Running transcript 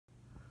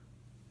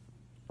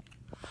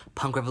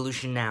Punk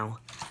Revolution Now.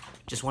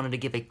 Just wanted to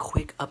give a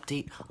quick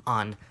update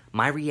on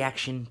my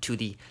reaction to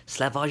the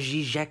Slavoj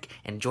Zizek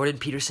and Jordan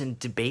Peterson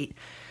debate.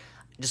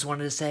 Just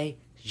wanted to say,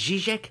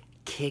 Zizek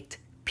kicked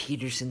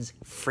Peterson's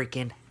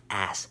freaking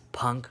ass.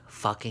 Punk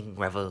fucking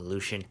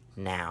revolution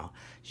now.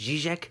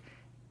 Zizek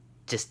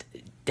just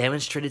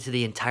demonstrated to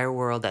the entire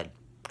world that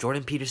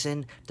Jordan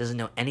Peterson doesn't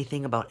know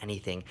anything about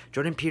anything.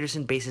 Jordan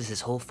Peterson bases his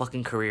whole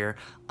fucking career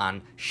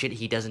on shit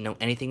he doesn't know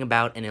anything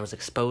about, and it was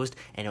exposed,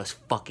 and it was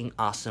fucking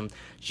awesome.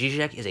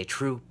 Zizek is a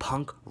true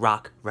punk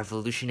rock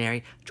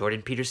revolutionary.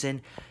 Jordan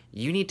Peterson,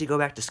 you need to go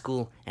back to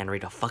school and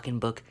read a fucking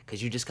book,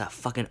 because you just got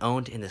fucking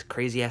owned in this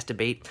crazy-ass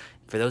debate.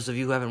 For those of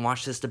you who haven't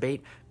watched this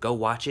debate, go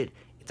watch it.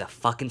 It's a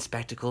fucking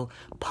spectacle.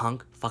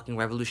 Punk fucking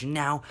revolution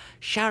now.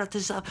 Shout out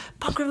to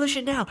Punk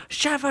revolution now.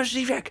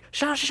 Slavoj Zizek.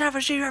 Shout out to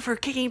Slavoj Zizek for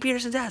kicking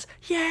Peterson's ass.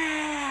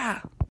 Yeah!